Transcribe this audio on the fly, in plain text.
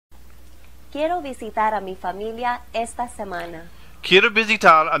Quiero visitar a mi familia esta semana. Quiero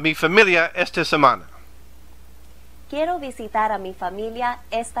visitar a mi familia esta semana. Quiero visitar a mi familia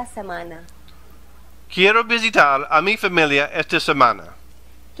esta semana. Quiero visitar a mi familia esta semana.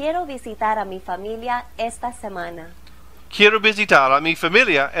 Quiero visitar a mi familia esta semana. Quiero visitar a mi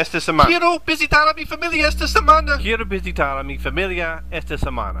familia esta semana. Quiero visitar a mi familia esta semana. Quiero visitar a mi familia esta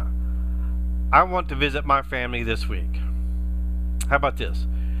semana. I want to visit my family this week. How about this?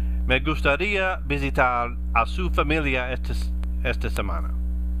 Me gustaría visitar a su familia esta semana.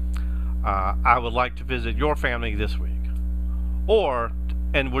 I would like to visit your family this week. Or,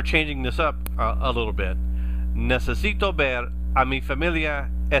 and we're changing this up a little bit, necesito ver a mi familia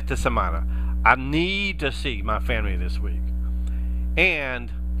esta semana. I need to see my family this week.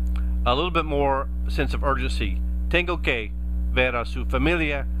 And a little bit more sense of urgency. Tengo que ver a su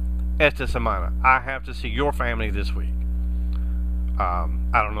familia esta semana. I have to see your family this week.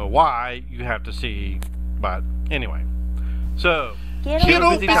 I don't know why you have to see, but anyway. So,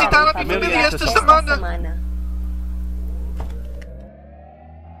 quiero visitar a mi familia esta semana.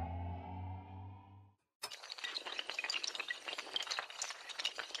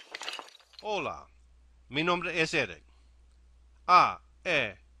 Hola, mi nombre es Eric. A,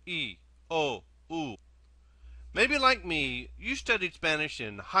 E, I, O, U. Maybe like me, you studied Spanish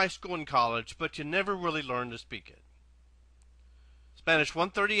in high school and college, but you never really learned to speak it. Spanish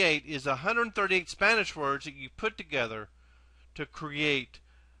 138 is 138 Spanish words that you put together to create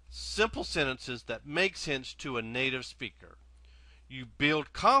simple sentences that make sense to a native speaker. You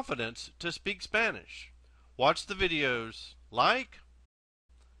build confidence to speak Spanish. Watch the videos, like,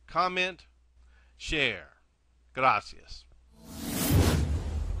 comment, share. Gracias.